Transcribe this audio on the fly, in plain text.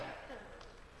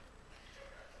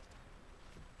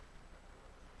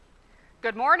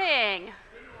Good morning.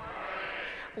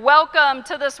 Welcome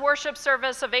to this worship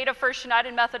service of Ada First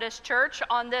United Methodist Church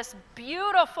on this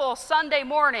beautiful Sunday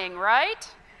morning, right?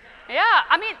 Yeah,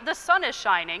 I mean, the sun is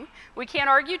shining. We can't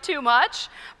argue too much,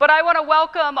 but I want to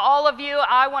welcome all of you.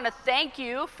 I want to thank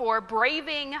you for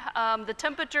braving the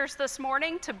temperatures this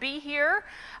morning to be here.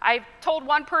 I've told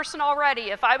one person already,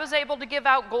 if I was able to give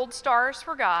out gold stars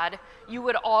for God, you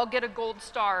would all get a gold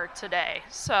star today.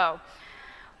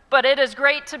 But it is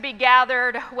great to be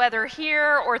gathered, whether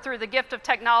here or through the gift of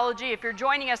technology. If you're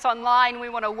joining us online, we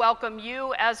want to welcome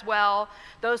you as well.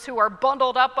 Those who are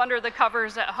bundled up under the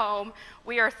covers at home,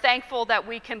 we are thankful that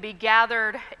we can be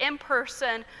gathered in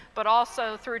person, but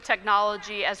also through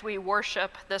technology as we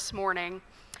worship this morning.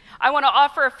 I want to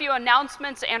offer a few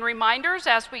announcements and reminders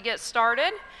as we get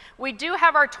started. We do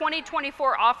have our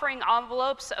 2024 offering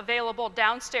envelopes available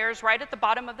downstairs, right at the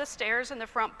bottom of the stairs in the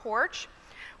front porch.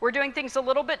 We're doing things a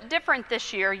little bit different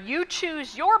this year. You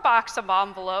choose your box of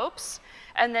envelopes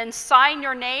and then sign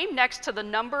your name next to the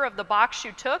number of the box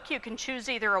you took. You can choose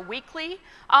either a weekly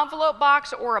envelope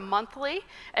box or a monthly.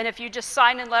 And if you just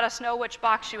sign and let us know which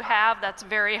box you have, that's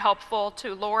very helpful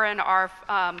to Lauren, our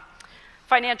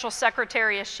financial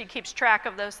secretary, as she keeps track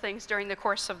of those things during the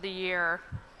course of the year.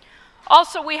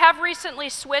 Also, we have recently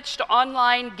switched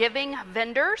online giving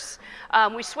vendors.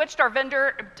 We switched our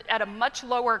vendor at a much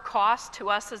lower cost to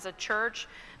us as a church,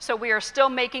 so we are still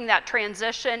making that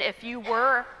transition. If you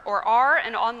were or are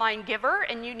an online giver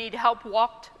and you need help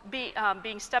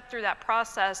being stepped through that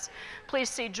process, please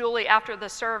see Julie after the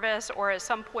service or at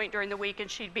some point during the week,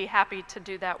 and she'd be happy to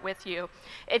do that with you.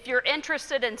 If you're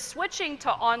interested in switching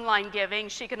to online giving,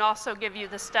 she can also give you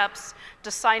the steps to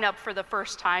sign up for the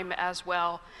first time as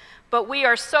well. But we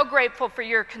are so grateful for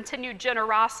your continued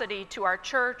generosity to our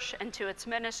church and to its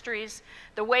ministries,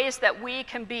 the ways that we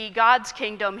can be God's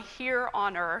kingdom here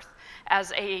on earth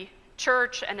as a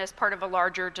church and as part of a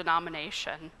larger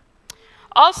denomination.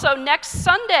 Also, next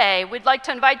Sunday, we'd like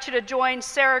to invite you to join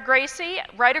Sarah Gracie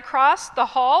right across the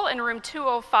hall in room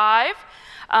 205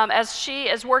 as she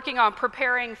is working on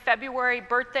preparing February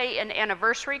birthday and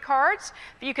anniversary cards.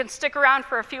 If you can stick around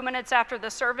for a few minutes after the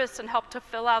service and help to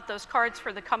fill out those cards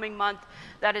for the coming month,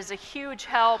 that is a huge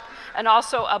help and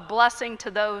also a blessing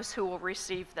to those who will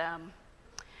receive them.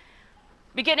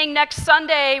 Beginning next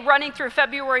Sunday, running through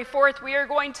February 4th, we are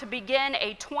going to begin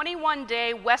a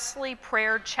 21-day Wesley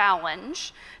Prayer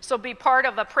Challenge. So be part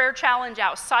of a prayer challenge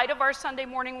outside of our Sunday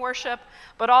morning worship,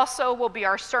 but also will be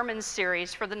our sermon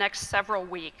series for the next several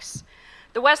weeks.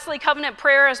 The Wesley Covenant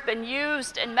Prayer has been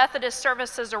used in Methodist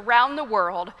services around the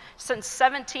world since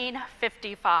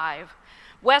 1755.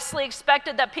 Wesley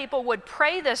expected that people would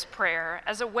pray this prayer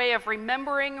as a way of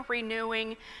remembering,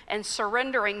 renewing, and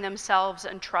surrendering themselves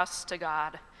in trust to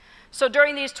God. So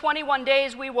during these 21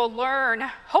 days, we will learn,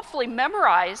 hopefully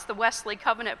memorize the Wesley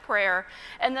Covenant Prayer,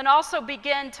 and then also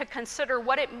begin to consider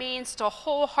what it means to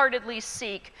wholeheartedly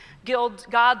seek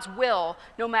God's will,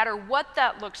 no matter what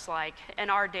that looks like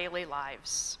in our daily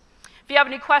lives. If you have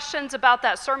any questions about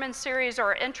that sermon series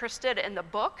or are interested in the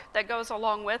book that goes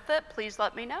along with it, please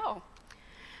let me know.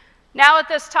 Now at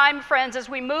this time, friends, as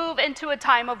we move into a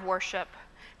time of worship,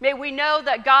 may we know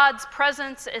that God's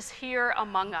presence is here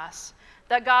among us,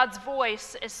 that God's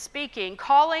voice is speaking,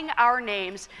 calling our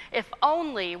names, if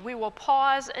only we will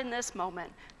pause in this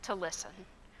moment to listen.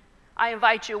 I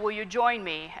invite you, will you join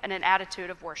me in an attitude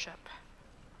of worship?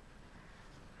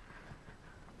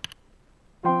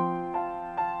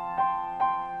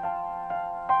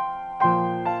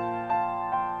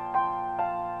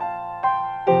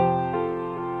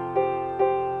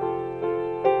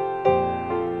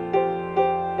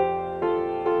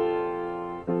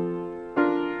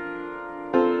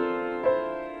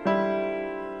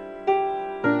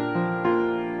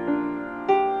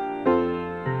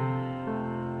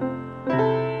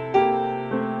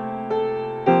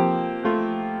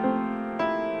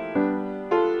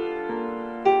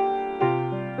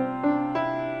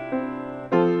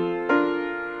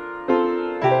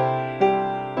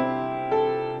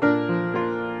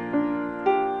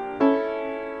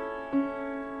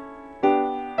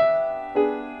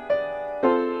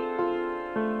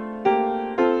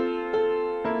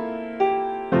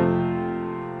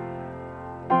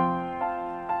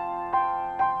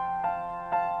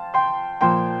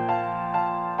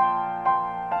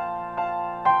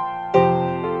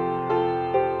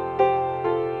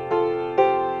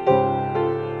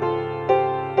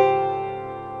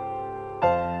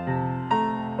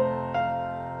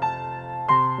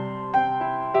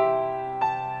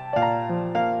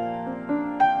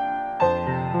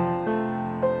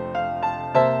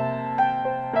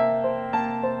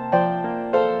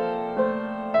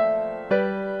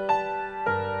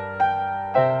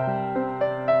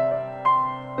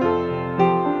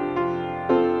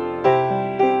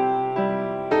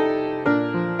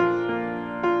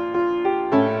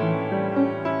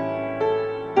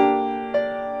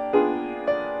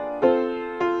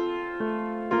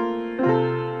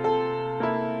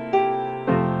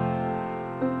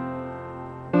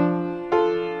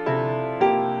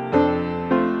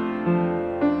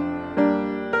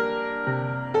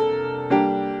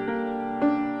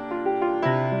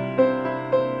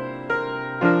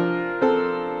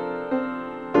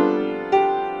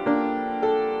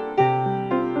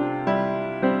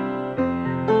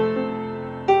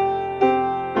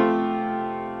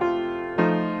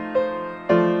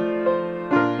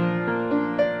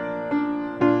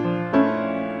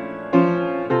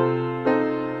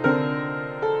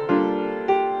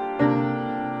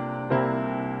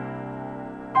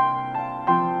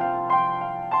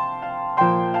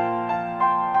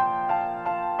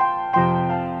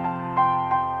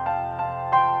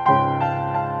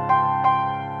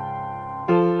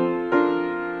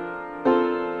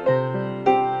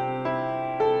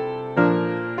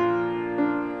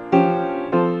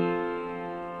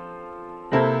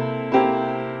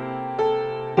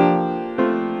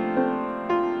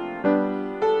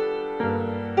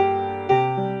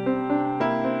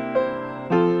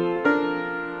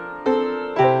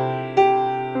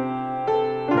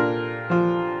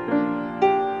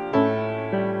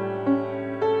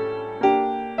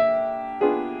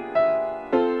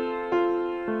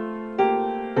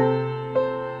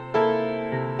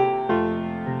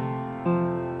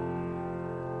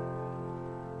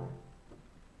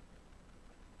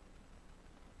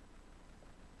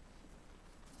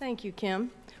 Thank you,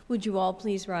 Kim. Would you all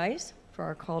please rise for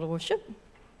our call to worship?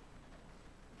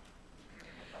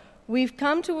 We've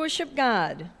come to worship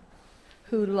God,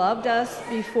 who loved us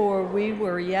before we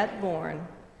were yet born,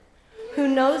 who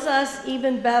knows us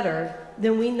even better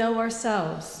than we know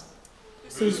ourselves,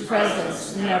 whose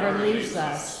presence never leaves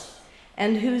us,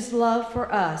 and whose love for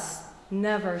us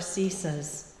never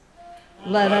ceases.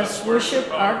 Let us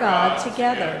worship our God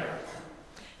together.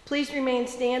 Please remain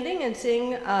standing and sing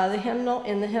the hymnal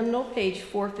in the hymnal, page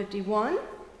 451,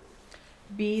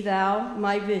 Be Thou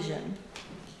My Vision.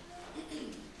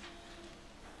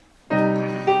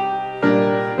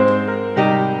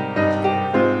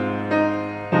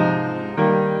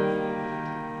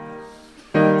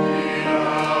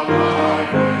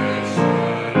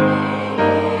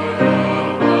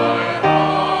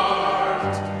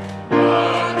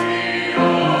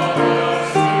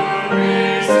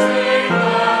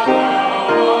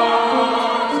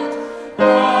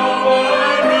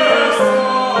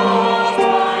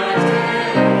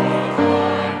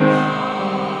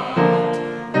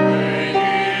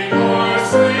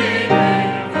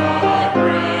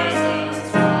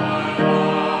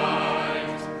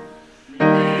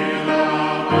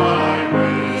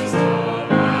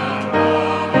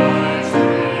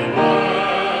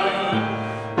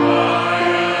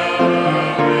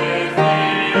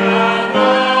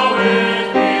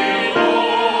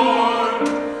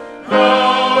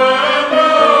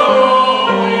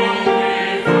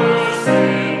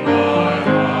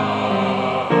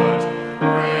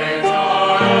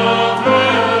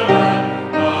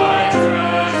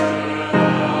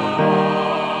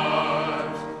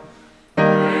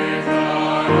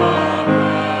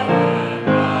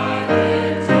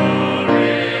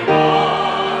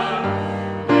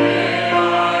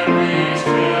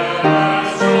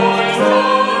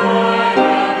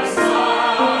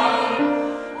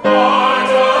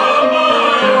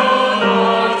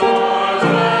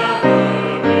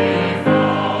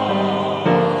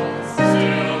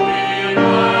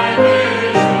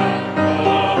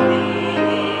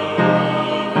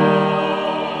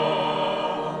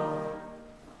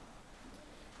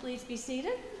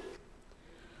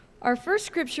 Our first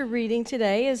scripture reading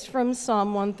today is from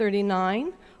Psalm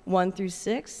 139, 1 through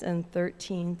 6, and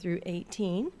 13 through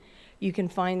 18. You can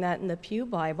find that in the Pew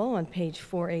Bible on page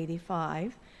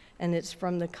 485, and it's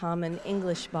from the Common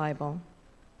English Bible.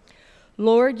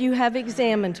 Lord, you have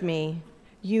examined me.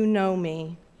 You know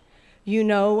me. You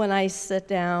know when I sit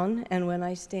down and when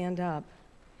I stand up.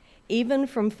 Even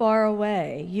from far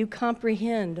away, you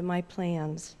comprehend my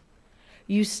plans.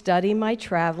 You study my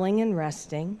traveling and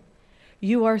resting.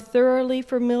 You are thoroughly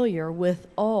familiar with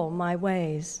all my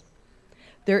ways.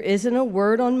 There isn't a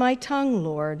word on my tongue,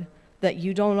 Lord, that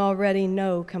you don't already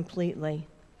know completely.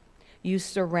 You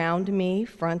surround me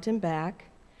front and back.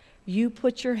 You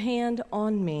put your hand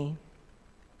on me.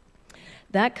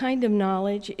 That kind of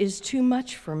knowledge is too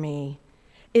much for me.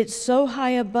 It's so high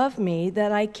above me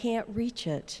that I can't reach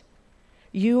it.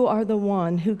 You are the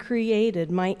one who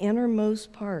created my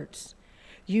innermost parts.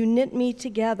 You knit me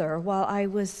together while I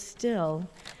was still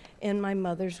in my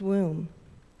mother's womb.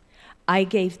 I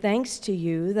gave thanks to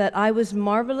you that I was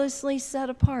marvelously set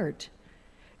apart.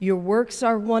 Your works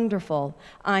are wonderful.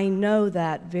 I know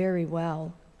that very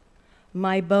well.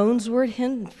 My bones were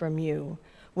hidden from you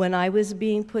when I was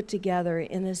being put together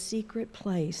in a secret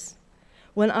place,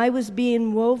 when I was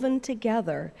being woven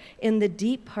together in the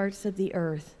deep parts of the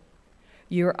earth.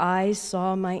 Your eyes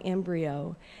saw my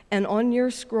embryo, and on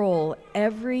your scroll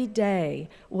every day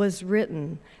was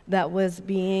written that was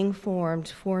being formed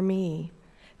for me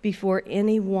before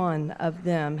any one of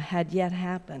them had yet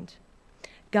happened.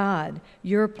 God,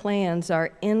 your plans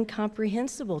are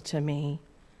incomprehensible to me.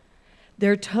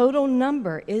 Their total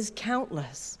number is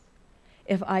countless.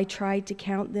 If I tried to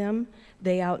count them,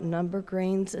 they outnumber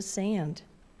grains of sand.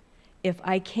 If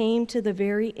I came to the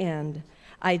very end,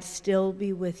 I'd still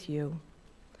be with you.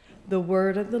 The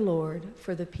word of the Lord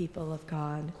for the people of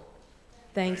God.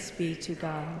 Thanks be to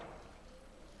God.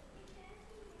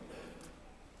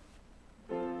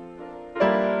 Lord.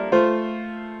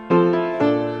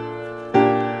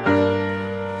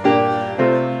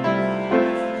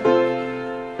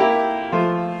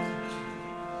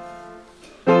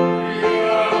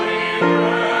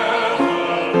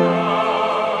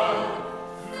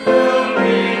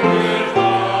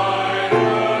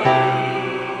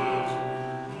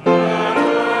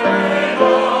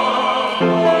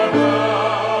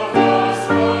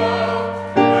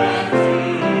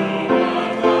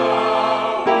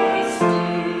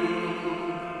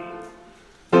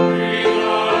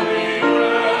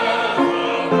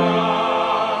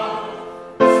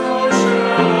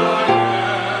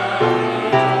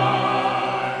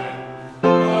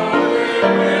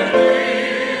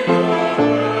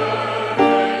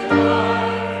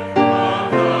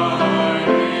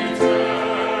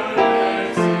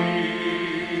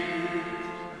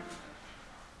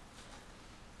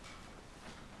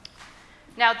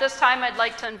 this time, I'd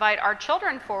like to invite our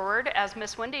children forward as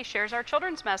Miss Wendy shares our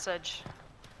children's message.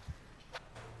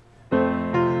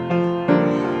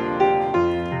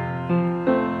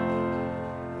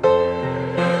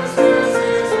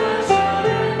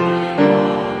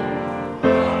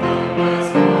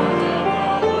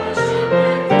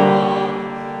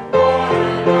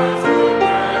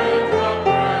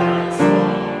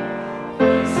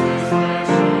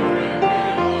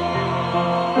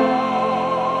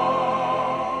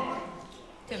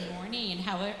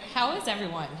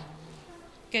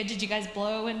 Good. Did you guys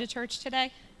blow into church today?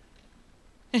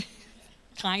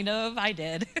 Kind of. I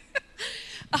did.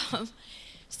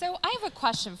 So I have a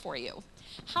question for you.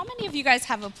 How many of you guys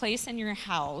have a place in your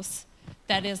house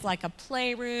that is like a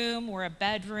playroom or a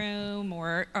bedroom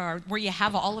or where you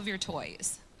have all of your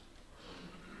toys?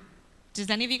 Does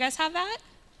any of you guys have that?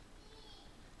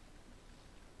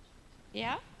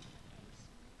 Yeah?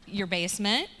 Your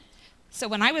basement? So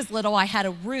when I was little, I had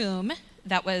a room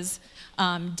that was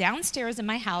downstairs in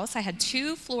my house. I had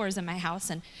 2 floors in my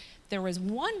house, and there was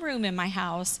one room in my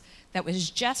house that was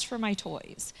just for my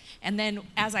toys. And then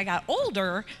as I got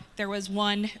older, there was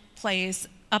one place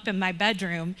up in my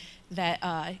bedroom that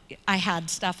I had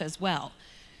stuff as well.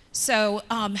 So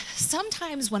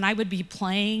sometimes when I would be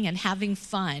playing and having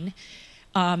fun,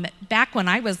 back when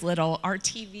I was little, our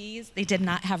TVs, they did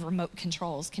not have remote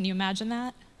controls. Can you imagine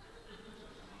that?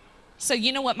 So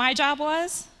you know what my job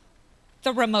was?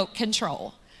 The remote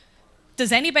control.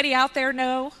 Does anybody out there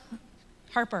know?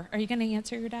 Harper, are you going to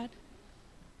answer your dad?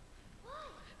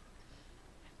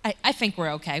 I think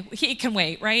we're okay. He can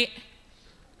wait, right?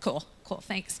 Cool,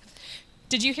 thanks.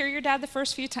 Did you hear your dad the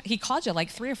first few times? He called you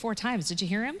like 3 or 4 times. Did you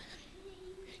hear him?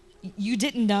 You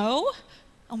didn't know?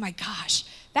 Oh my gosh.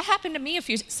 That happened to me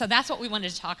so that's what we wanted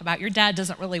to talk about. Your dad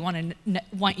doesn't really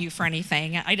want you for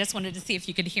anything. I just wanted to see if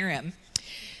you could hear him.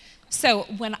 So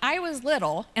when I was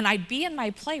little, and I'd be in my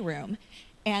playroom,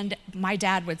 and my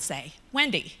dad would say,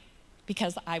 Wendy,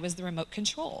 because I was the remote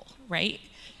control, right?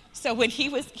 So when he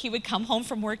would come home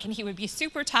from work, and he would be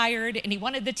super tired, and he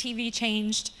wanted the TV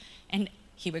changed, and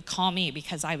he would call me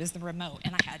because I was the remote,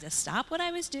 and I had to stop what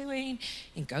I was doing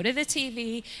and go to the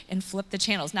TV and flip the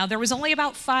channels. Now, there was only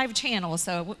about 5 channels,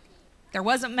 so there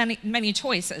wasn't many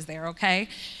choices there, okay?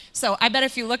 So I bet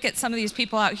if you look at some of these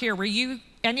people out here,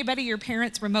 anybody your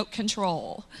parents remote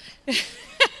control?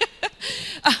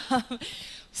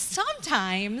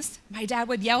 Sometimes my dad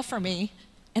would yell for me,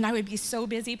 and I would be so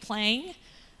busy playing,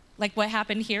 like what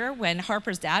happened here when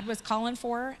Harper's dad was calling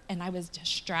for her, and I was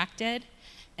distracted.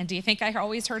 And do you think I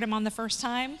always heard him on the first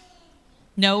time?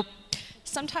 Nope.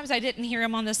 Sometimes I didn't hear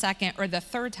him on the second or the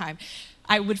third time.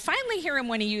 I would finally hear him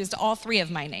when he used all 3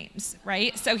 of my names,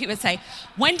 right? So he would say,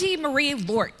 Wendy Marie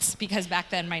Lortz, because back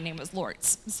then my name was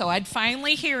Lortz. So I'd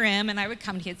finally hear him, and I would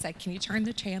come, and he'd say, can you turn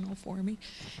the channel for me?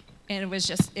 And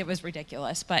it was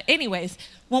ridiculous. But anyways,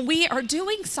 when we are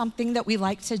doing something that we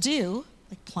like to do,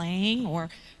 like playing or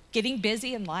getting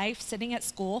busy in life, sitting at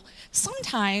school,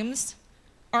 sometimes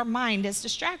our mind is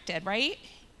distracted, right?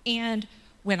 And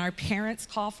when our parents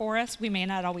call for us, we may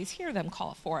not always hear them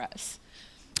call for us.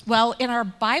 Well, in our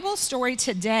Bible story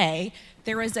today,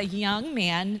 there is a young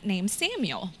man named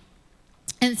Samuel.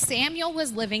 And Samuel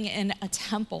was living in a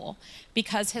temple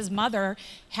because his mother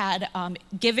had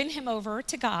given him over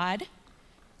to God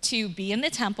to be in the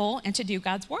temple and to do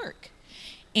God's work.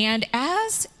 And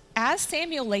as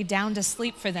Samuel lay down to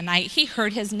sleep for the night, he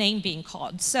heard his name being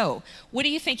called. So what do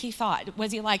you think he thought?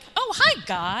 Was he like, oh, hi,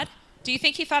 God? Do you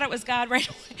think he thought it was God right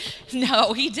away?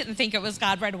 No, he didn't think it was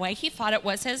God right away. He thought it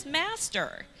was his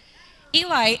master,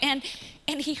 Eli. And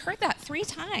he heard that 3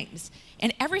 times.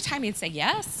 And every time he'd say,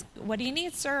 yes, what do you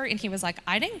need, sir? And he was like,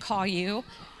 I didn't call you.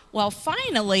 Well,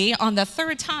 finally, on the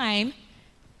 3rd time,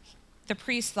 the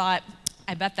priest thought,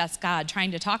 I bet that's God trying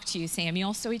to talk to you,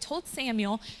 Samuel. So he told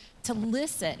Samuel to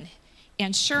listen.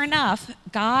 And sure enough,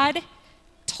 God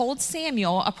told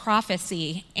Samuel a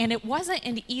prophecy, and it wasn't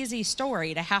an easy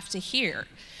story to have to hear.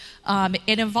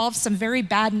 It involved some very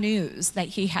bad news that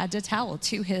he had to tell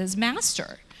to his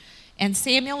master, and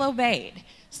Samuel obeyed.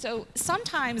 So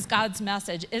sometimes God's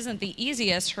message isn't the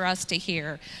easiest for us to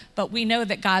hear, but we know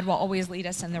that God will always lead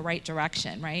us in the right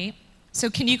direction, right? So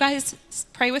can you guys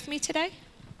pray with me today?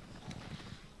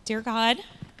 Dear God,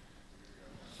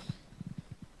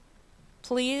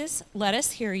 please let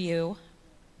us hear you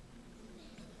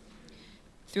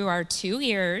through our 2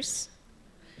 ears,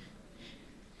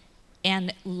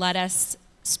 and let us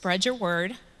spread your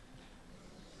word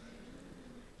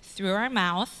through our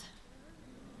mouth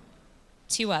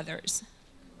to others.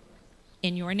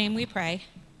 In your name we pray.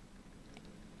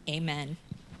 Amen.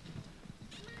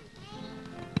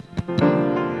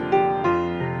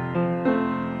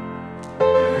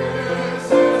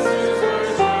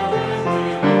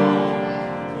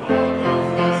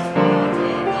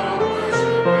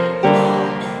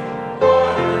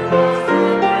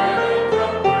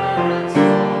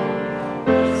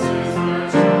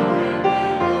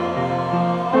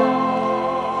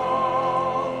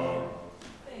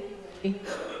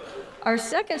 Our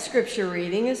second scripture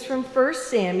reading is from 1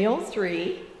 Samuel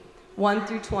 3, 1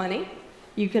 through 20.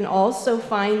 You can also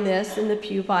find this in the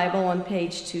Pew Bible on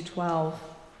page 212.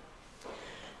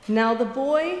 Now the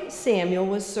boy Samuel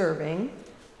was serving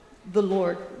the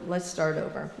Lord. Let's start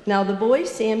over. Now the boy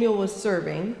Samuel was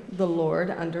serving the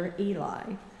Lord under Eli.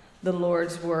 The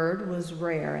Lord's word was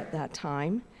rare at that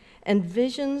time, and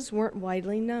visions weren't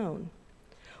widely known.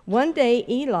 One day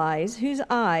Eli, whose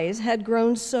eyes had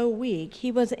grown so weak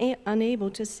he was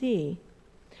unable to see,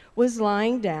 was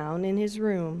lying down in his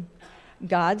room.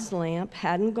 God's lamp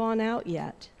hadn't gone out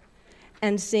yet,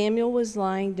 and Samuel was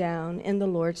lying down in the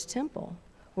Lord's temple,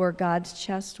 where God's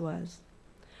chest was.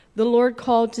 The Lord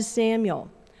called to Samuel.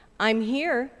 "I'm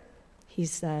here," he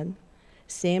said.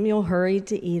 Samuel hurried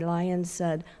to Eli and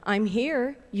said, "I'm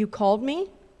here. You called me?"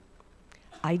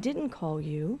 "I didn't call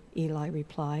you," Eli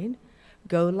replied.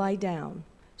 "Go lie down."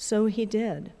 So he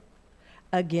did.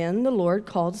 Again, the Lord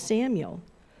called Samuel.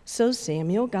 So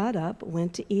Samuel got up,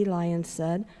 went to Eli, and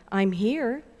said, "I'm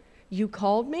here. You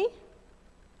called me?"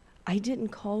 "I didn't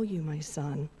call you, my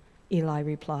son," Eli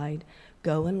replied.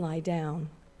 "Go and lie down."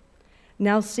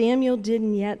 Now Samuel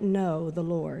didn't yet know the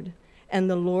Lord, and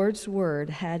the Lord's word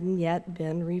hadn't yet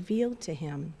been revealed to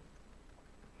him.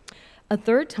 A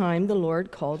third time the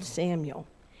Lord called Samuel.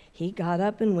 He got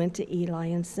up and went to Eli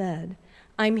and said,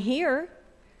 "I'm here.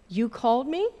 You called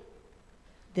me?"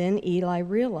 Then Eli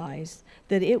realized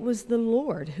that it was the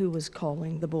Lord who was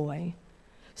calling the boy.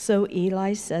 So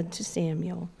Eli said to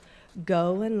Samuel,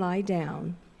 "Go and lie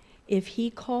down. If he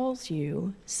calls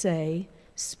you, say,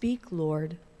 'Speak,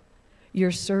 Lord.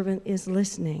 Your servant is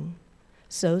listening.'"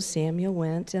 So Samuel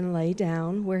went and lay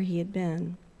down where he had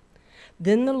been.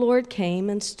 Then the Lord came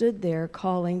and stood there,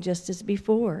 calling just as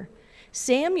before,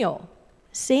 "Samuel,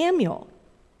 Samuel."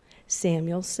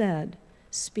 Samuel said,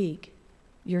 "Speak,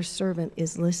 your servant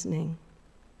is listening."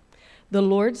 The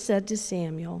Lord said to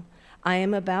Samuel, "I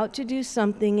am about to do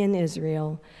something in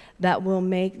Israel that will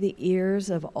make the ears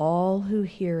of all who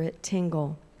hear it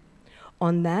tingle.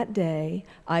 On that day,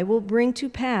 I will bring to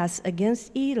pass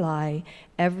against Eli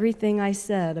everything I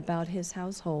said about his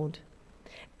household,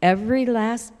 every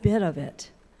last bit of it.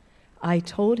 I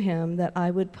told him that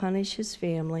I would punish his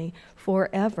family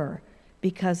forever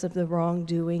because of the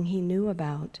wrongdoing he knew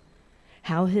about,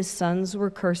 how his sons were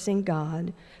cursing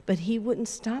God, but he wouldn't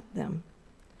stop them.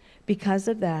 Because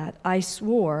of that, I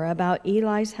swore about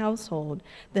Eli's household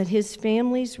that his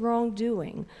family's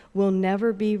wrongdoing will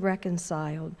never be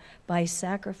reconciled by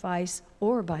sacrifice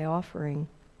or by offering."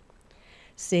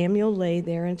 Samuel lay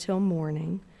there until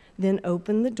morning, then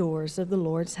opened the doors of the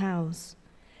Lord's house.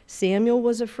 Samuel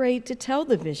was afraid to tell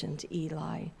the vision to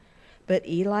Eli, but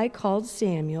Eli called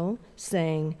Samuel,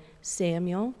 saying,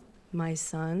 "Samuel, my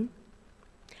son."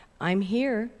 "I'm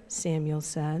here," Samuel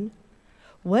said.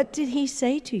 "What did he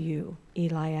say to you?"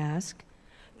 Eli asked.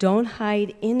 "Don't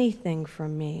hide anything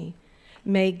from me.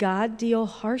 May God deal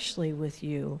harshly with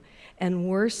you, and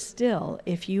worse still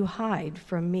if you hide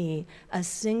from me a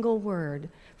single word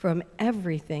from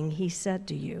everything he said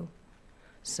to you."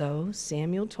 So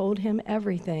Samuel told him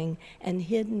everything and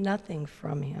hid nothing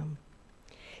from him.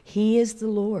 "He is the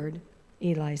Lord,"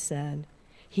 Eli said.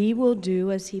 "He will do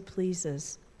as he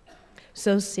pleases."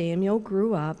 So Samuel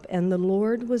grew up, and the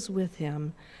Lord was with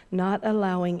him, not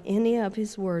allowing any of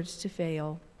his words to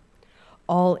fail.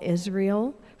 All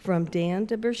Israel, from Dan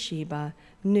to Beersheba,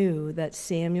 knew that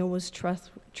Samuel was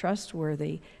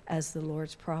trustworthy as the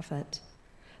Lord's prophet.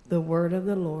 The word of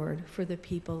the Lord for the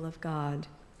people of God.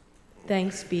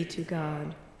 Thanks be to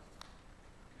God.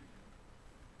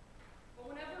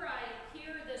 Whenever I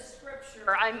hear this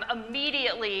scripture, I'm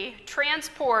immediately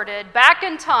transported back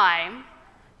in time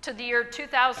to the year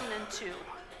 2002.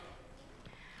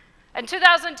 In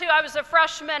 2002, I was a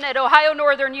freshman at Ohio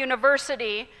Northern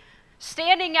University,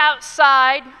 standing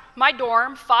outside my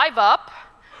dorm, 5 up,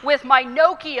 with my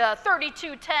Nokia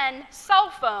 3210 cell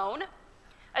phone,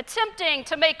 attempting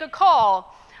to make a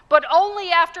call, but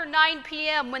only after 9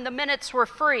 p.m. when the minutes were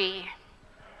free.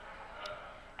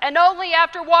 And only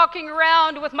after walking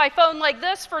around with my phone like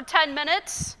this for 10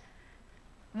 minutes,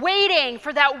 waiting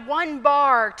for that one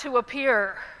bar to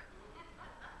appear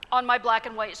on my black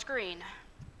and white screen.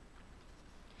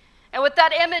 And with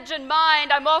that image in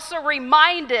mind, I'm also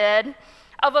reminded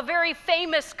of a very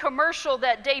famous commercial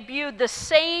that debuted the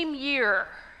same year.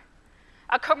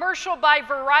 A commercial by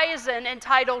Verizon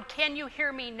entitled, "Can You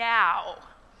Hear Me Now?"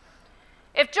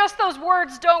 If just those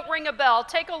words don't ring a bell,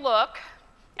 take a look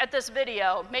at this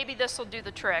video. Maybe this will do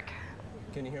the trick.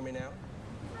 Can you hear me now?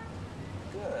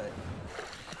 Good.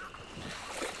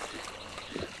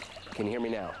 Can you hear me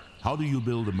now? How do you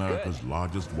build America's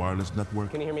largest wireless network?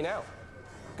 Can you hear me now?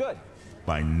 Good.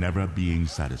 by never being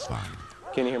satisfied.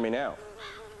 Can you hear me now?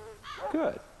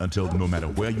 Good. Until no matter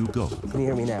where you go, Can you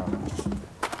hear me now?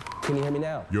 Can you hear me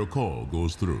now? your call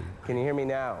goes through. Can you hear me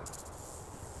now?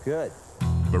 Good.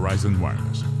 Verizon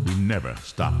Wireless, we never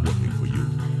stop working for you.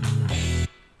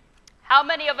 How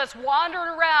many of us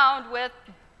wandered around with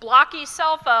blocky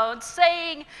cell phones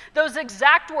saying those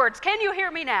exact words? Can you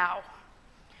hear me now?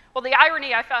 Well, the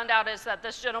irony I found out is that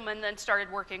this gentleman then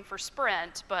started working for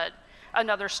Sprint, but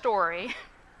another story.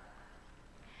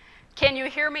 Can you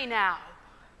hear me now?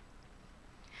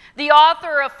 The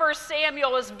author of 1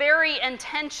 Samuel is very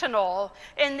intentional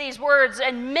in these words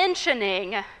and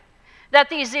mentioning that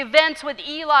these events with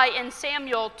Eli and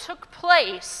Samuel took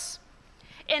place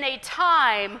in a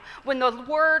time when the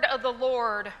word of the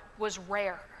Lord was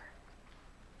rare.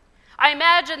 I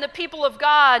imagine the people of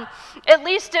God, at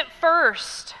least at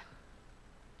first,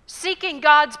 seeking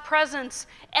God's presence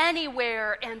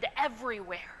anywhere and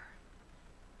everywhere.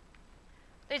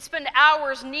 They'd spend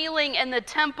hours kneeling in the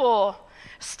temple,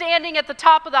 standing at the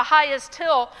top of the highest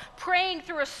hill, praying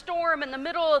through a storm in the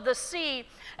middle of the sea,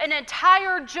 an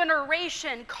entire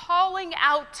generation calling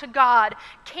out to God,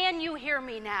 "Can you hear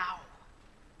me now?"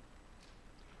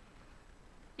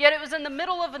 Yet it was in the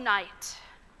middle of a night,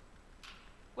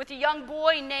 with a young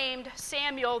boy named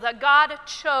Samuel, that God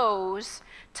chose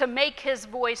to make his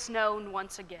voice known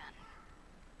once again.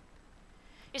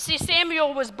 You see,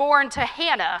 Samuel was born to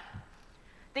Hannah,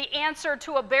 the answer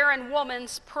to a barren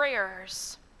woman's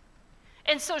prayers.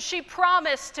 And so she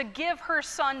promised to give her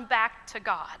son back to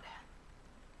God.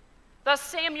 Thus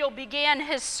Samuel began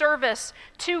his service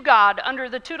to God under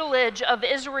the tutelage of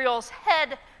Israel's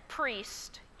head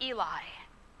priest, Eli.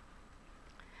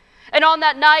 And on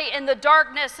that night, in the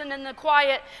darkness and in the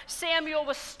quiet, Samuel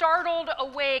was startled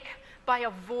awake by a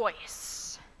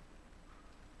voice.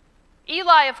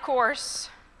 Eli, of course,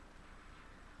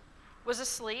 was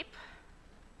asleep,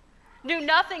 knew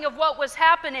nothing of what was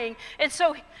happening, and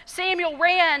so Samuel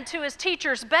ran to his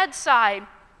teacher's bedside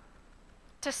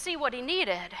to see what he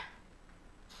needed.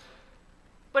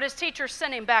 But his teacher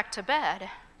sent him back to bed.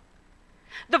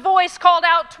 The voice called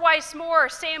out twice more.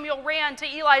 Samuel ran to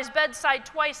Eli's bedside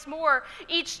twice more,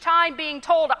 each time being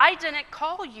told, "I didn't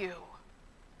call you."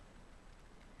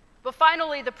 But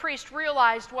finally, the priest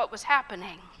realized what was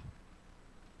happening.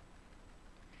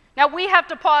 Now, we have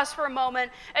to pause for a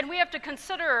moment, and we have to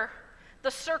consider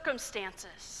the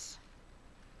circumstances.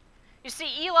 You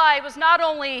see, Eli was not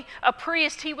only a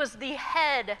priest, he was the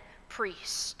head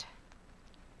priest.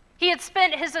 He had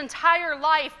spent his entire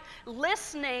life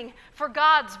listening for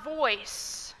God's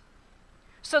voice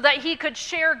so that he could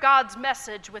share God's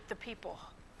message with the people.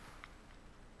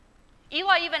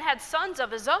 Eli even had sons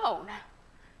of his own.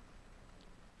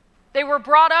 They were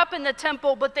brought up in the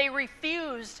temple, but they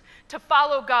refused to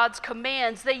follow God's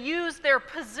commands. They used their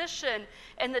position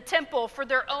in the temple for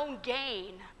their own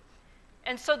gain.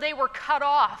 And so they were cut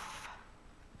off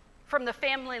from the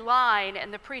family line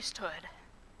and the priesthood.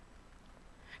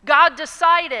 God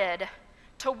decided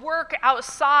to work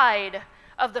outside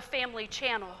of the family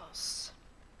channels.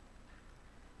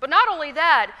 But not only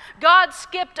that, God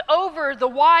skipped over the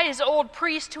wise old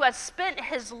priest who had spent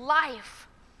his life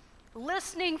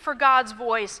listening for God's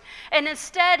voice, and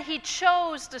instead he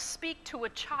chose to speak to a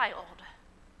child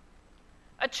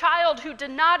who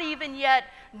did not even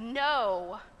yet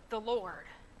know the Lord.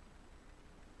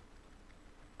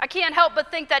 I can't help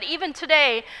but think that even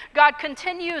today, God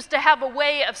continues to have a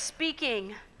way of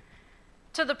speaking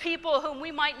to the people whom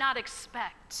we might not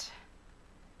expect.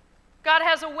 God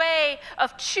has a way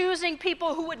of choosing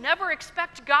people who would never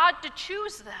expect God to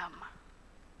choose them.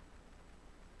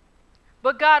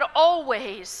 But God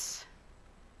always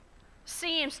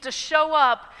seems to show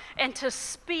up and to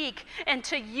speak and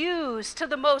to use to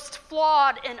the most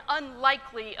flawed and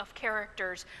unlikely of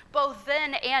characters, both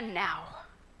then and now.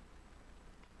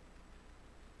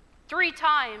 3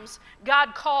 times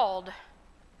God called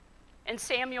and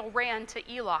Samuel ran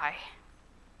to Eli.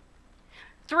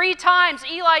 3 times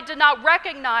Eli did not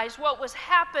recognize what was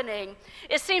happening.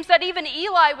 It seems that even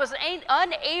Eli was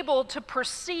unable to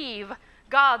perceive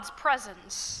God's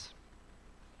presence.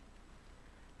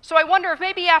 So I wonder if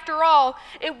maybe after all,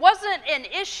 it wasn't an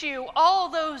issue all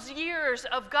those years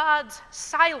of God's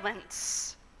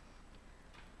silence,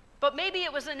 but maybe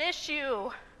it was an issue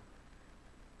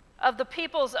of the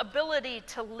people's ability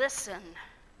to listen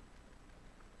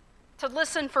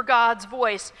for God's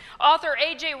voice. Author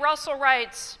A.J. Russell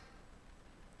writes,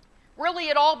 "Really,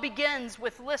 it all begins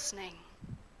with listening.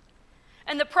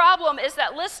 And the problem is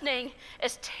that listening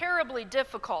is terribly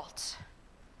difficult,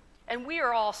 and we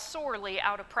are all sorely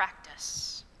out of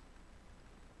practice.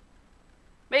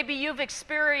 Maybe you've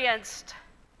experienced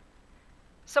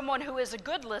someone who is a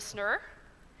good listener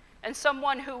and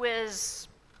someone who is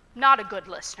not a good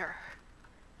listener.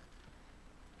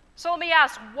 So let me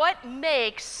ask, what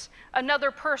makes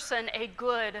another person a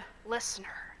good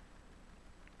listener?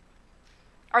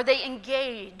 Are they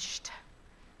engaged?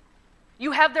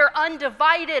 You have their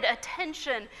undivided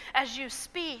attention as you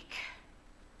speak.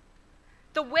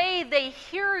 The way they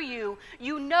hear you,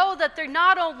 you know that they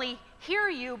not only hear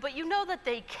you, but you know that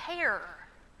they care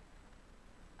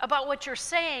about what you're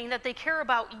saying, that they care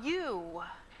about you.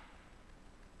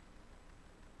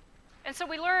 And so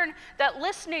we learn that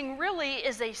listening really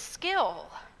is a skill.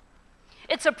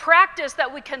 It's a practice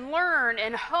that we can learn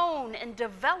and hone and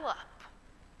develop.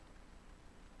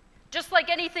 Just like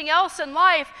anything else in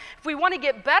life, if we want to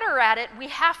get better at it, we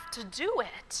have to do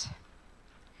it.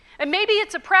 And maybe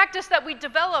it's a practice that we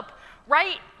develop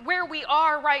right where we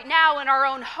are right now in our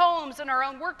own homes, in our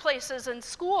own workplaces, and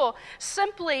school,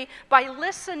 simply by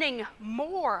listening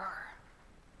more,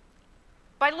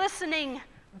 by listening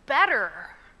better.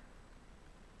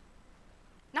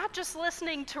 Not just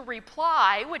listening to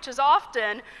reply, which is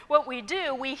often what we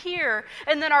do. We hear,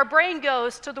 and then our brain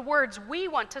goes to the words we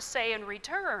want to say in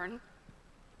return.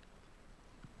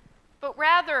 But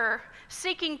rather,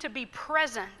 seeking to be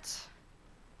present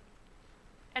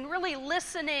and really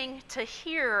listening to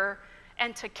hear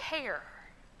and to care.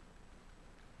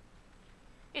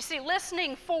 You see,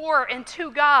 listening for and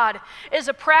to God is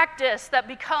a practice that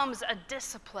becomes a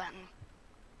discipline.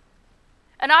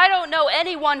 And I don't know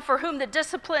anyone for whom the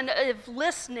discipline of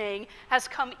listening has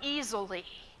come easily.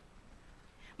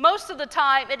 Most of the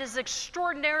time, it is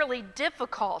extraordinarily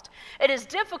difficult. It is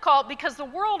difficult because the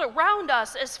world around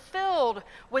us is filled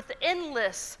with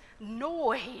endless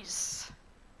noise.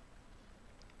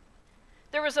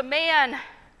 There was a man,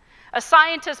 a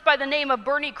scientist by the name of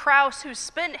Bernie Krause, who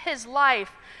spent his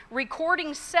life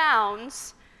recording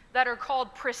sounds that are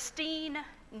called pristine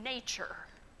nature.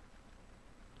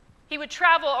 He would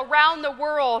travel around the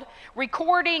world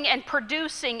recording and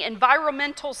producing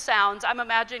environmental sounds. I'm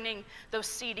imagining those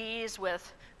CDs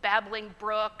with babbling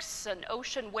brooks and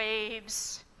ocean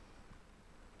waves.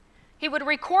 He would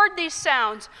record these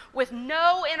sounds with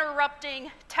no interrupting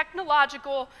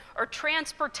technological or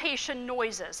transportation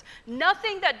noises.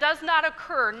 Nothing that does not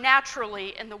occur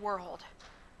naturally in the world.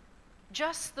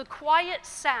 Just the quiet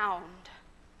sound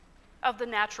of the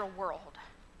natural world.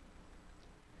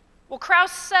 Well,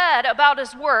 Krause said about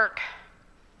his work,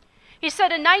 he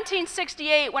said, in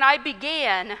 1968, when I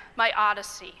began my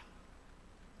odyssey,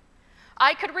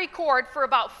 I could record for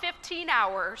about 15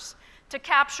 hours to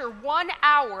capture 1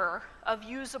 hour of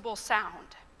usable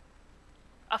sound,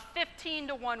 a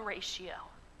 15-to-1 ratio.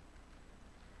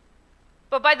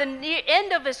 But by the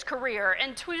end of his career,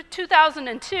 in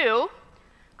 2002,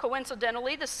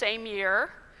 coincidentally the same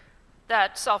year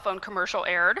that cell phone commercial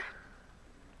aired,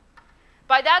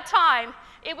 by that time,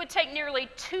 it would take nearly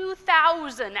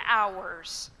 2,000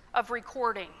 hours of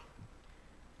recording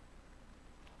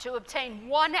to obtain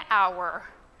 1 hour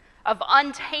of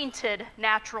untainted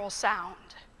natural sound.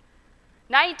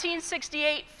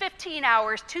 1968, 15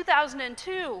 hours.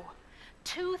 2002,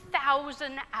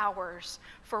 2,000 hours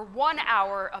for 1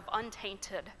 hour of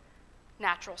untainted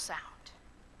natural sound.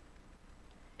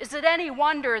 Is it any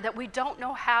wonder that we don't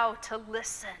know how to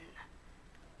listen?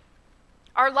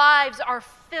 Our lives are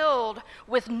filled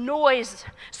with noise,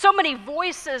 so many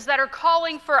voices that are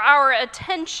calling for our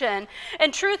attention.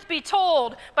 And truth be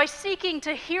told, by seeking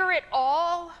to hear it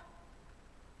all,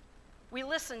 we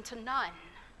listen to none.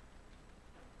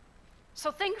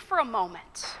 So think for a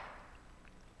moment.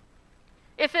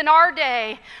 If in our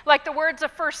day, like the words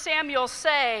of 1 Samuel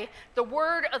say, the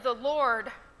word of the Lord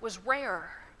was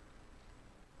rare.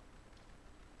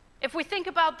 If we think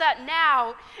about that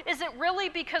now, is it really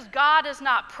because God is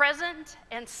not present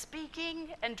and speaking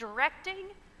and directing?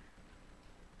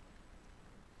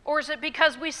 Or is it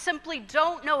because we simply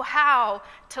don't know how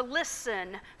to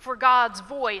listen for God's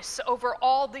voice over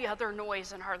all the other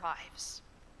noise in our lives?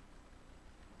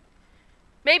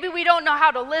 Maybe we don't know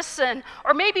how to listen,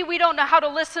 or maybe we don't know how to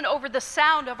listen over the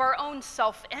sound of our own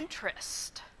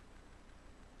self-interest.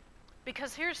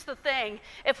 Because here's the thing,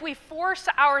 if we force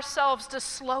ourselves to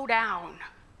slow down,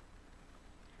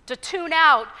 to tune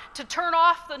out, to turn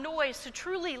off the noise, to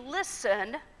truly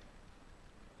listen,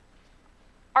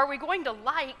 are we going to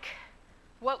like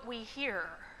what we hear?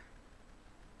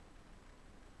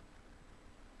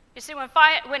 You see,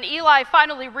 when Eli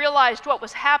finally realized what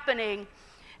was happening,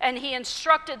 and he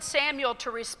instructed Samuel to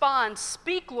respond,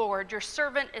 "Speak, Lord, your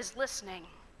servant is listening,"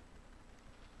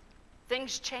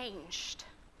 things changed.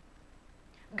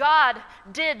 God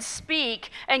did speak,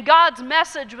 and God's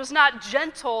message was not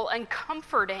gentle and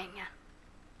comforting.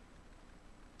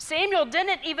 Samuel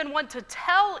didn't even want to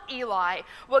tell Eli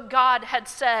what God had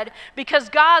said because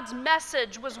God's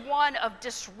message was one of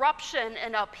disruption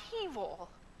and upheaval.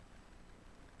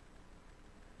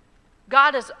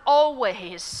 God has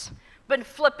always been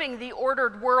flipping the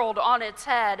ordered world on its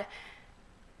head,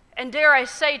 and dare I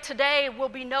say, today will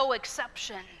be no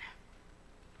exception.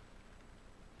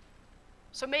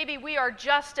 So maybe we are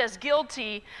just as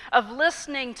guilty of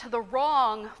listening to the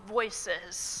wrong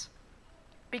voices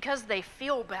because they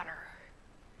feel better.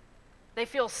 They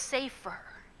feel safer.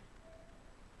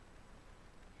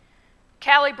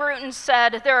 Callie Bruton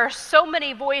said, "There are so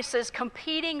many voices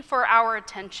competing for our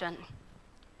attention.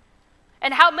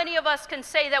 And how many of us can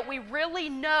say that we really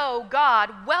know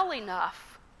God well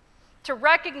enough to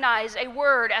recognize a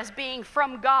word as being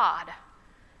from God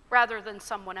rather than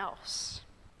someone else?"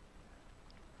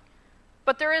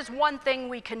 But there is one thing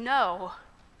we can know.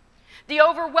 The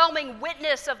overwhelming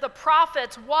witness of the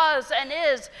prophets was and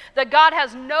is that God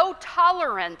has no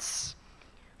tolerance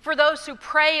for those who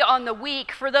prey on the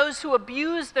weak, for those who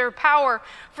abuse their power,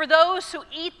 for those who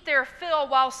eat their fill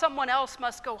while someone else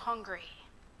must go hungry.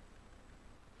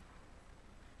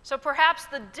 So perhaps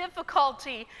the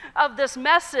difficulty of this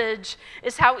message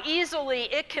is how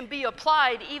easily it can be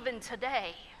applied even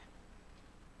today.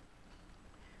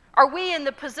 Are we in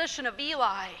the position of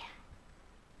Eli?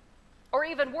 Or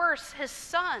even worse, his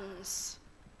sons?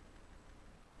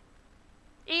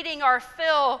 Eating our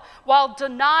fill while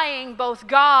denying both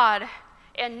God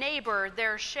and neighbor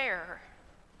their share.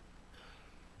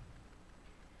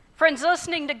 Friends,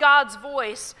 listening to God's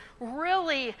voice,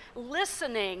 really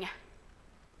listening,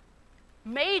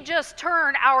 may just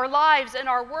turn our lives and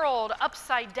our world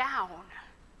upside down.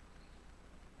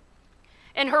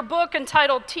 In her book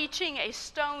entitled Teaching a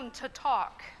Stone to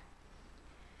Talk,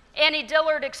 Annie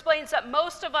Dillard explains that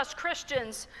most of us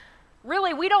Christians,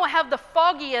 really, we don't have the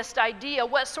foggiest idea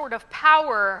what sort of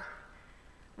power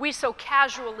we so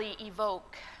casually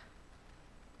evoke.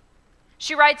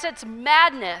 She writes, "It's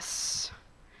madness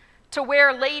to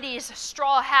wear ladies'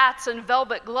 straw hats and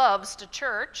velvet gloves to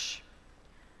church.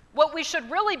 What we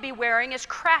should really be wearing is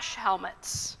crash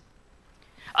helmets.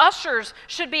 Ushers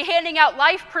should be handing out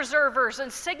life preservers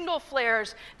and signal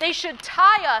flares. They should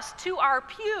tie us to our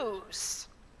pews.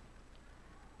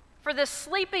 For this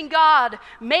sleeping God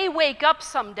may wake up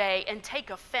someday and take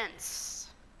offense."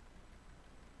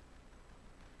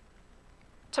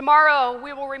 Tomorrow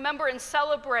we will remember and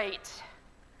celebrate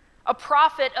a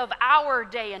prophet of our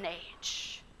day and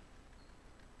age.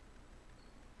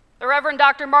 The Reverend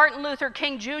Dr. Martin Luther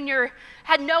King Jr.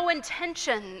 had no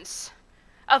intentions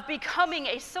of becoming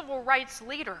a civil rights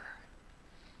leader.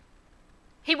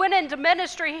 He went into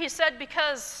ministry, he said,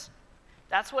 because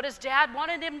that's what his dad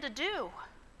wanted him to do.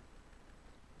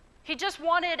 He just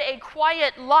wanted a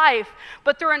quiet life,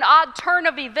 but through an odd turn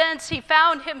of events, he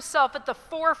found himself at the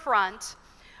forefront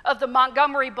of the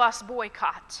Montgomery bus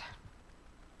boycott.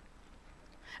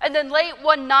 And then late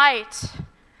one night,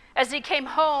 as he came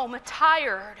home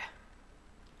tired,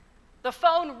 the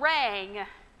phone rang,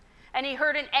 and he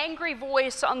heard an angry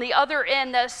voice on the other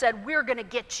end that said, "We're going to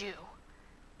get you,"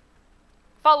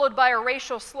 followed by a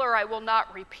racial slur I will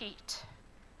not repeat.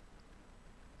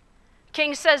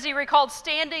 King says he recalled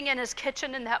standing in his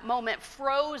kitchen in that moment,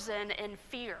 frozen in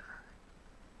fear.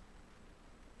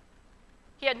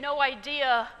 He had no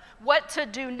idea what to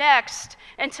do next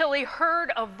until he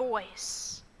heard a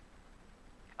voice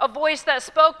that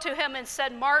spoke to him and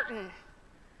said, "Martin,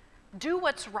 do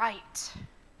what's right.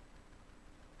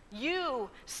 You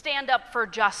stand up for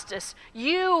justice.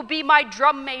 You be my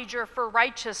drum major for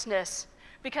righteousness,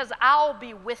 because I'll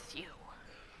be with you."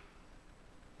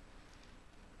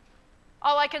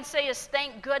 All I can say is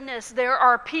thank goodness there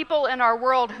are people in our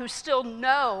world who still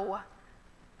know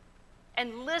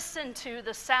and listen to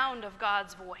the sound of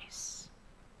God's voice.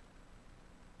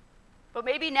 But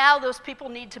maybe now those people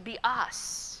need to be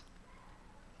us.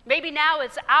 Maybe now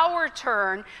it's our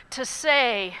turn to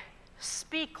say,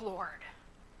 "Speak, Lord.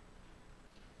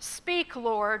 Speak,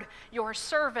 Lord, your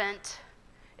servant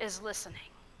is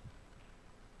listening."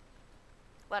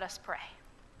 Let us pray.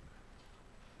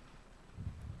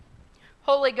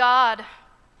 Holy God,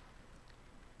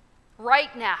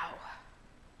 right now,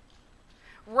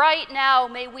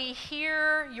 may we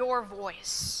hear your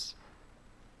voice.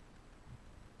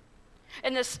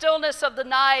 In the stillness of the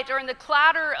night or in the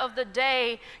clatter of the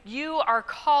day, you are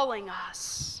calling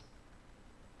us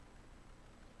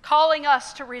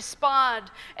to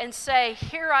respond and say,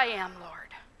 "Here I am,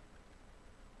 Lord.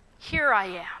 Here I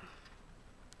am."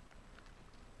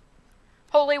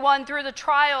 Holy One, through the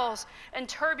trials and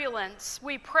turbulence,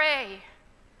 we pray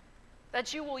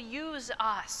that you will use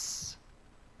us.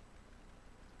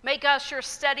 Make us your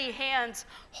steady hands,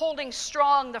 holding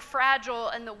strong the fragile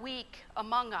and the weak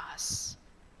among us.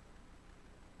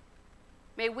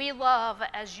 May we love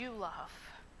as you love.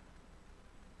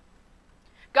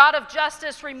 God of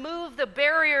justice, remove the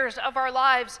barriers of our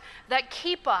lives that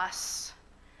keep us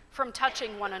from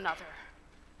touching one another.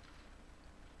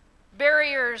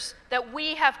 Barriers that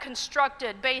we have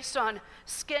constructed based on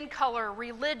skin color,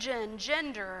 religion,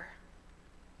 gender.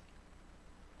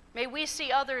 May we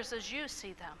see others as you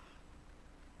see them.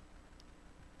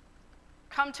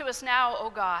 Come to us now, O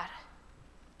God.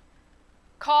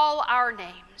 Call our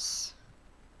names.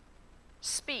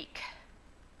 Speak,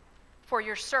 for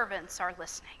your servants are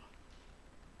listening.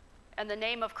 In the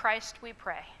name of Christ we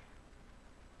pray.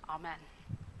 Amen.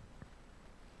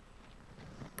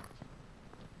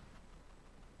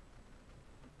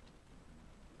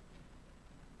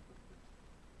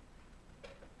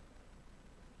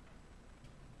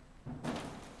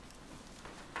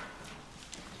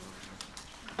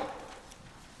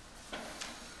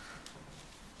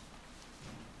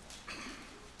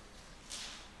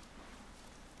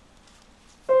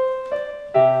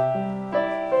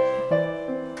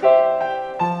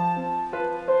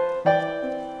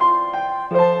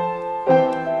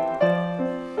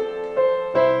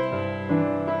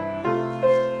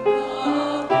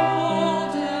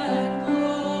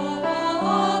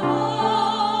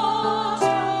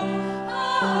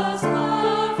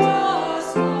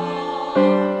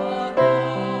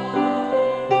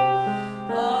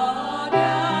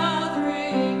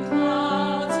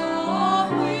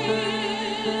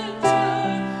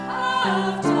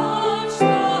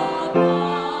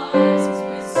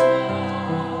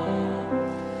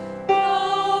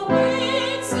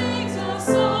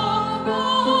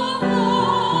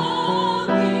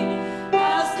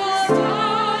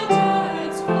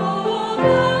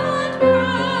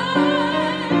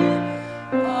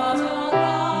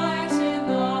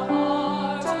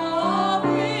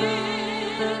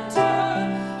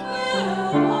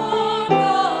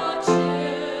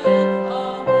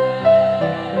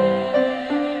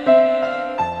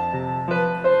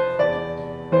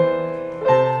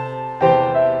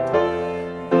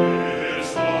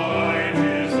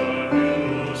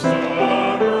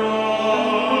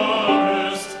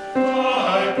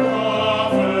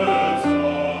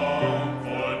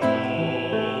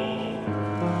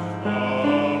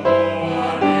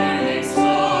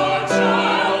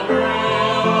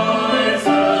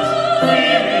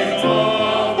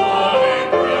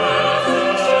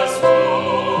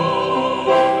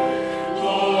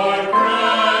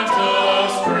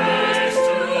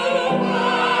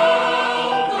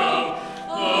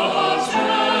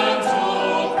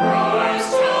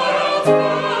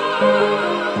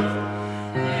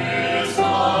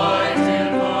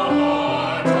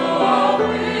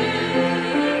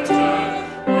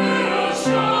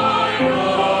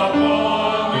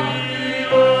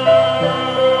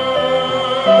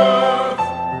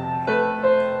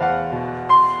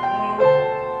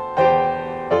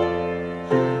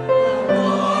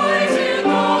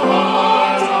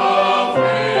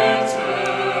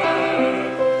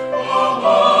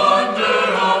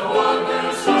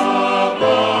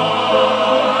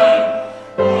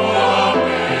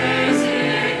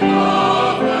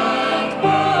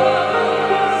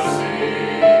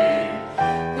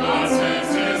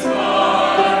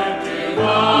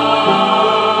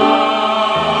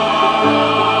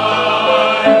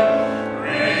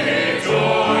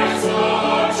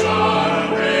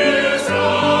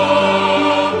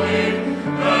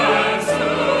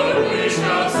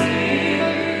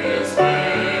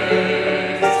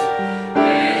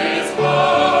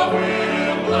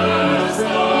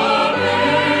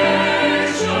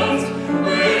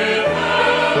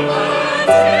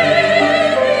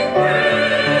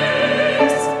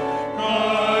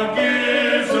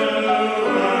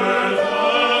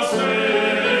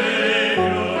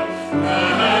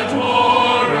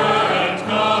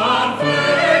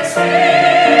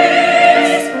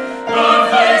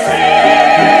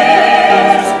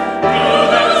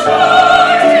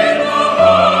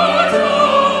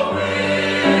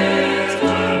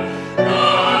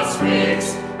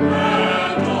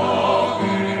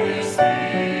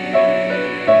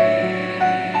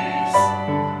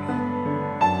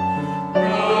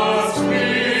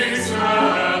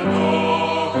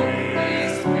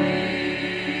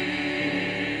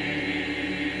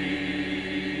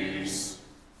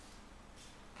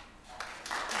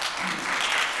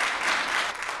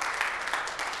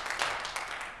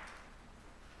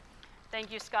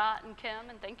 Pastor Kim,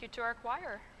 and thank you to our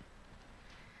choir.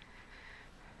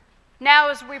 Now,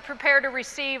 as we prepare to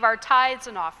receive our tithes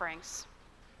and offerings,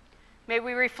 may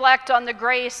we reflect on the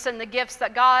grace and the gifts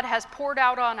that God has poured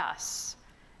out on us,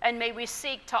 and may we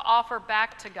seek to offer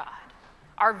back to God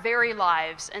our very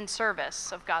lives in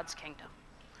service of God's kingdom.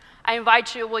 I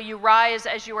invite you, will you rise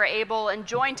as you are able and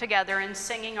join together in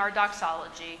singing our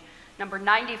doxology, number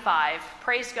 95,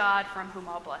 Praise God from whom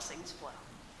all blessings flow.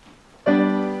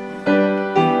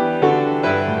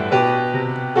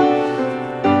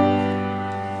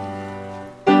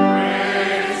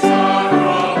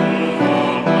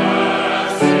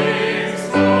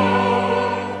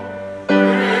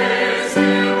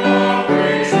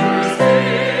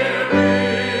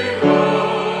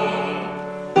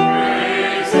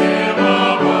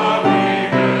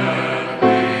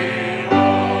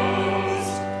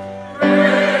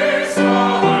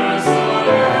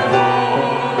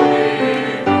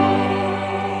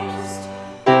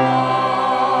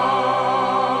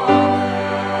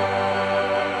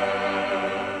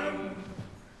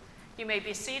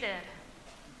 Be seated.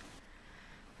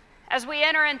 As we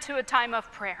enter into a time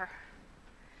of prayer,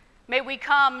 may we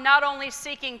come not only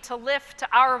seeking to lift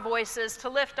our voices, to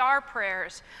lift our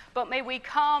prayers, but may we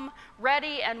come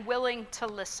ready and willing to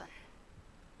listen,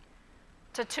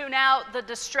 to tune out the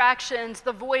distractions,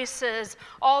 the voices,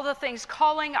 all the things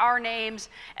calling our names,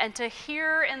 and to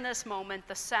hear in this moment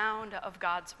the sound of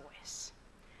God's voice.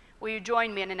 Will you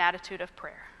join me in an attitude of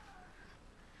prayer?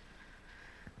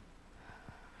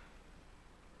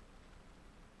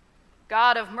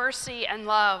 God of mercy and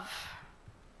love,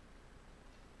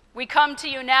 we come to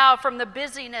you now from the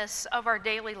busyness of our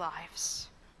daily lives,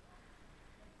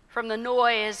 from the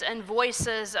noise and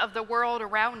voices of the world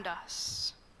around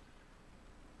us.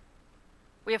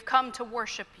 We have come to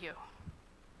worship you.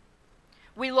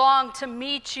 We long to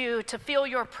meet you, to feel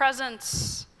your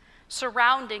presence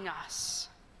surrounding us,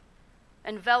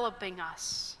 enveloping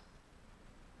us.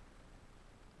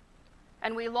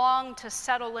 And we long to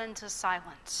settle into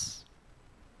silence.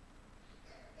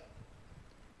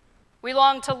 We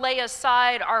long to lay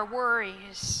aside our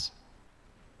worries.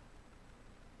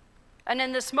 And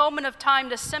in this moment of time,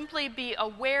 to simply be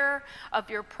aware of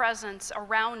your presence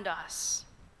around us,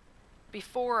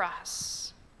 before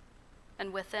us,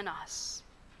 and within us.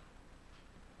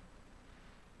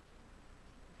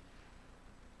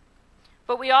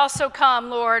 But we also come,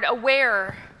 Lord,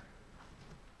 aware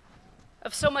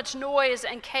of so much noise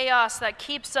and chaos that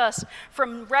keeps us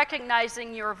from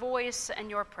recognizing your voice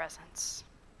and your presence.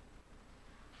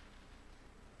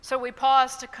 So we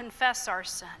pause to confess our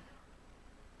sin,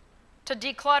 to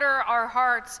declutter our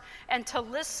hearts, and to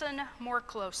listen more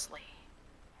closely.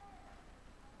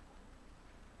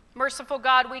 Merciful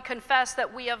God, we confess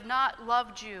that we have not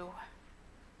loved you,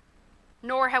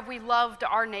 nor have we loved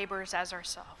our neighbors as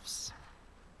ourselves.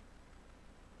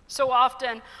 So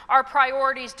often, our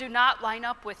priorities do not line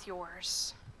up with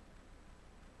yours.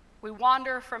 We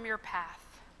wander from your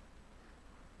path.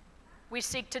 We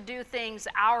seek to do things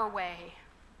our way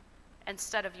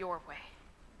instead of your way.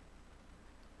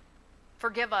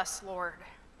 Forgive us, Lord.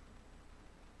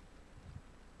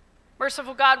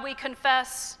 Merciful God, we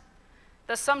confess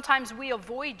that sometimes we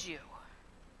avoid you.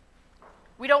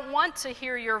 We don't want to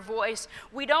hear your voice.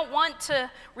 We don't want to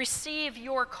receive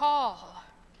your call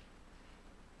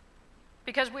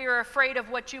because we are afraid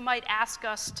of what you might ask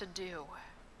us to do.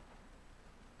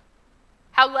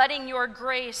 How letting your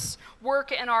grace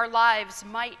work in our lives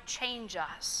might change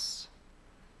us.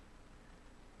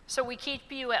 So we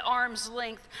keep you at arm's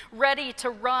length, ready to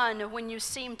run when you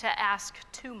seem to ask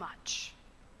too much.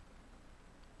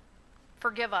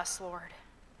 Forgive us, Lord.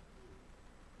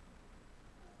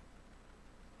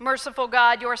 Merciful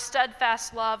God, your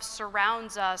steadfast love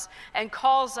surrounds us and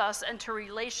calls us into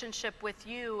relationship with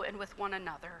you and with one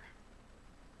another.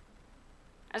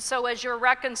 And so as your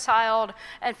reconciled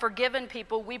and forgiven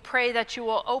people, we pray that you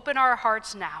will open our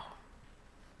hearts now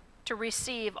to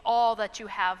receive all that you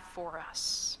have for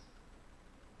us.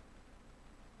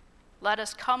 Let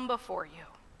us come before you.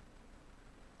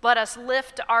 Let us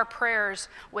lift our prayers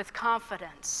with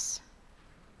confidence,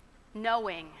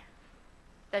 knowing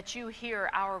that you hear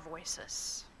our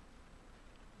voices.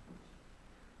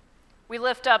 We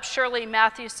lift up Shirley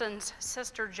Mathewson's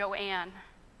sister Joanne,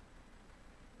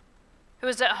 who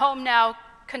is at home now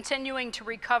continuing to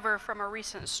recover from a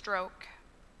recent stroke.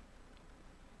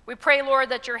 We pray, Lord,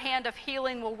 that your hand of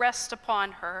healing will rest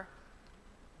upon her.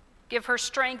 Give her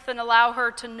strength and allow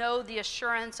her to know the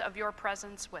assurance of your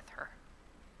presence with her.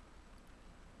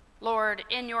 Lord,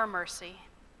 in your mercy,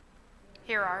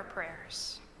 hear our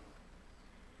prayers.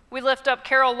 We lift up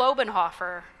Carol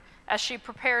Lobenhofer as she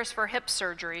prepares for hip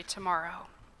surgery tomorrow.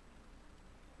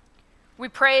 We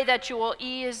pray that you will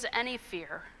ease any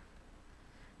fear,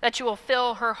 that you will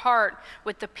fill her heart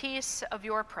with the peace of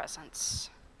your presence.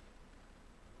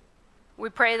 We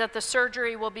pray that the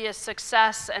surgery will be a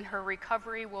success and her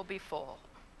recovery will be full.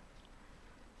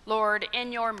 Lord,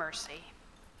 in your mercy,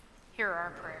 hear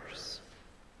our prayers.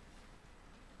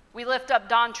 We lift up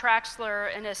Don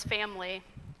Traxler and his family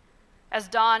as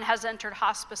Don has entered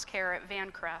hospice care at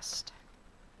Van Crest.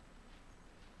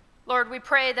 Lord, we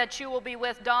pray that you will be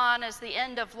with Don as the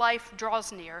end of life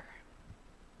draws near.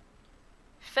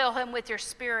 Fill him with your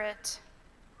spirit.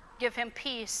 Give him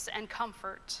peace and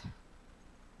comfort.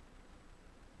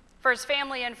 For his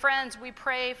family and friends, we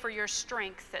pray for your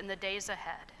strength in the days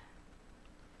ahead.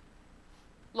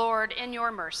 Lord, in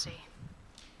your mercy,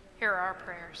 hear our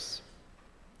prayers.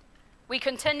 We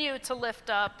continue to lift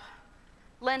up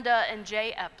Linda and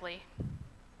Jay Epley,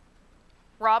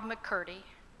 Rob McCurdy,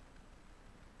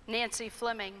 Nancy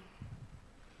Fleming,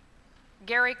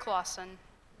 Gary Clausen,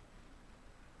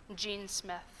 Jean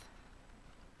Smith.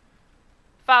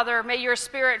 Father, may your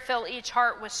spirit fill each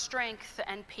heart with strength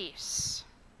and peace.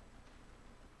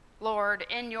 Lord,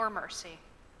 in your mercy,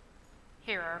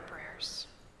 hear our prayers.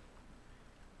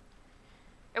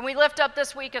 And we lift up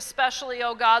this week especially,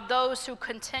 O God, those who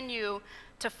continue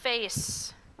to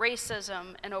face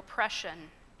racism and oppression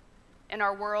in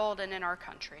our world and in our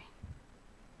country.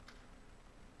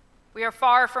 We are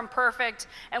far from perfect,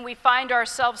 and we find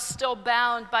ourselves still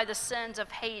bound by the sins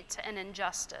of hate and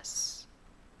injustice.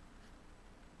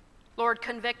 Lord,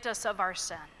 convict us of our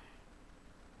sin.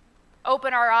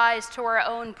 Open our eyes to our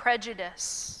own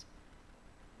prejudice.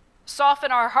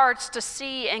 Soften our hearts to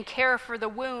see and care for the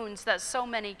wounds that so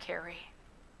many carry.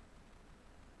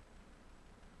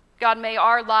 God, may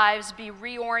our lives be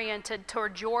reoriented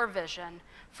toward your vision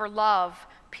for love,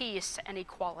 peace, and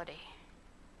equality.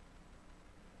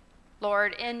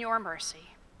 Lord, in your mercy,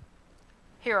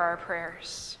 hear our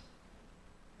prayers.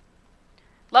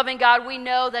 Loving God, we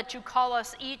know that you call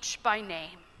us each by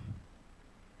name.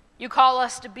 You call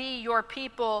us to be your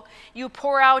people. You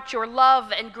pour out your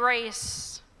love and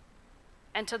grace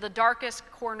into the darkest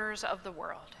corners of the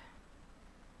world.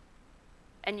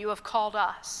 And you have called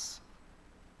us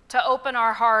to open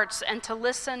our hearts and to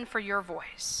listen for your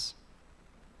voice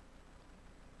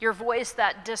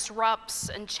that disrupts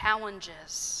and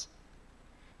challenges,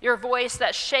 your voice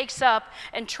that shakes up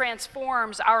and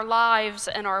transforms our lives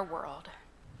and our world.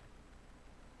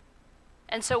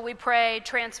 And so we pray,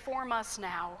 transform us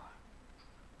now,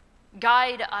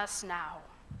 guide us now,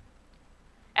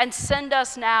 and send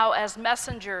us now as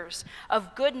messengers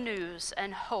of good news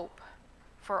and hope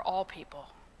for all people.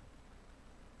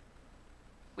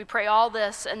 We pray all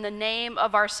this in the name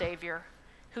of our Savior,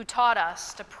 who taught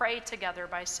us to pray together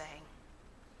by saying,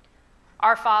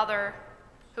 Our Father,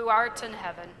 who art in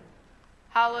heaven,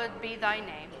 hallowed be thy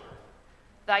name.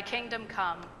 Thy kingdom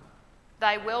come,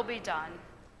 thy will be done,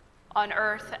 on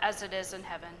earth as it is in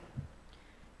heaven.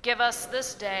 Give us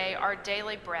this day our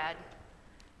daily bread,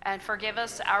 and forgive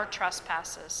us our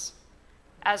trespasses,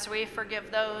 as we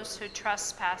forgive those who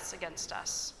trespass against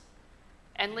us.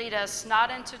 And lead us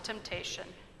not into temptation,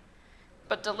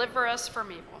 but deliver us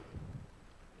from evil.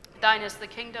 Thine is the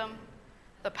kingdom,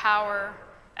 the power,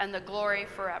 and the glory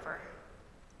forever.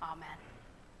 Amen.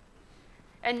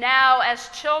 And now, as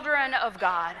children of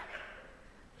God,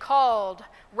 called,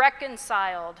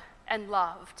 reconciled, and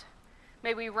loved,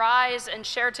 may we rise and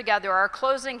share together our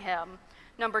closing hymn,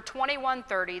 number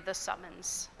 2130, The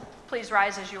Summons. Please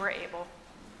rise as you are able.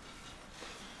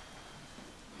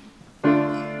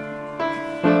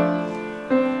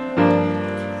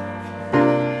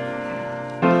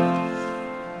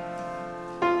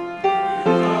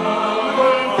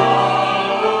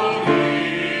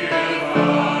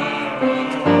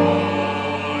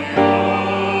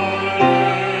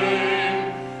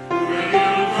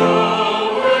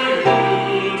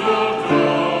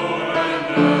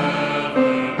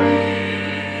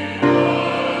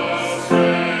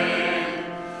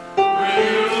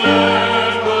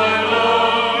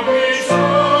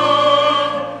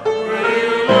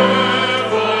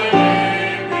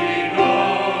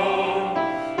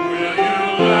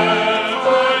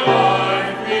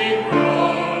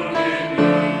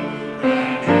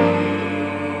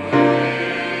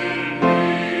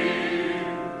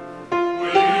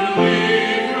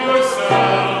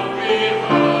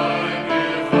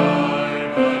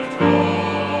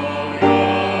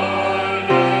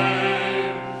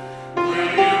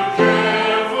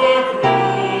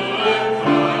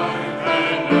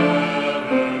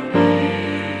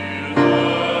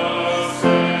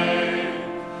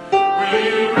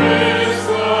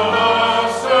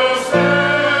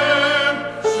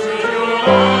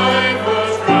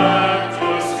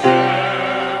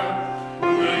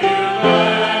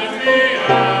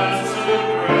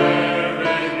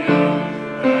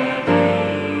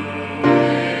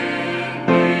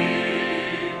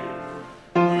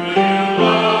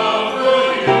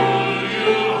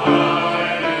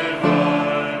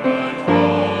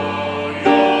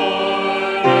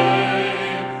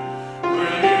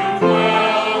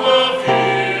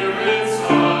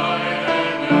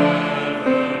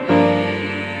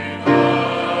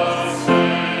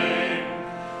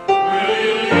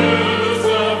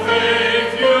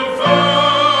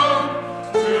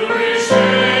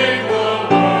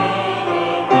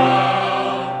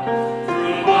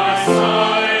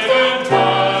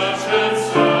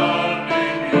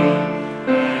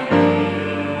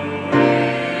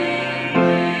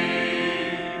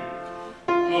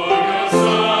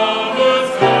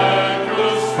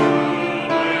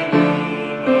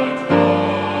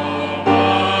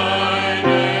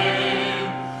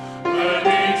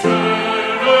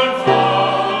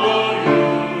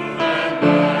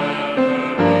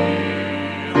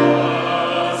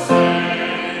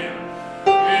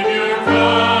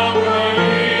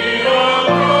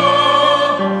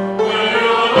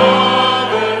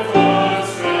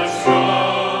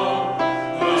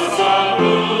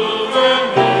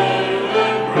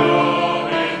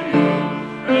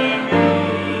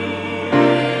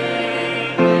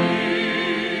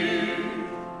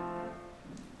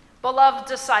 beloved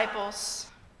disciples,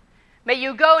 may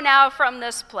you go now from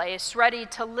this place ready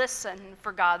to listen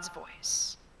for God's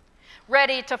voice,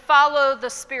 ready to follow the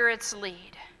Spirit's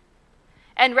lead,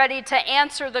 and ready to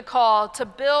answer the call to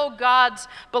build God's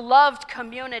beloved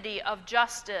community of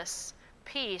justice,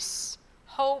 peace,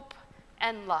 hope,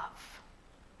 and love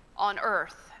on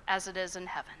earth as it is in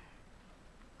heaven.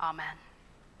 Amen.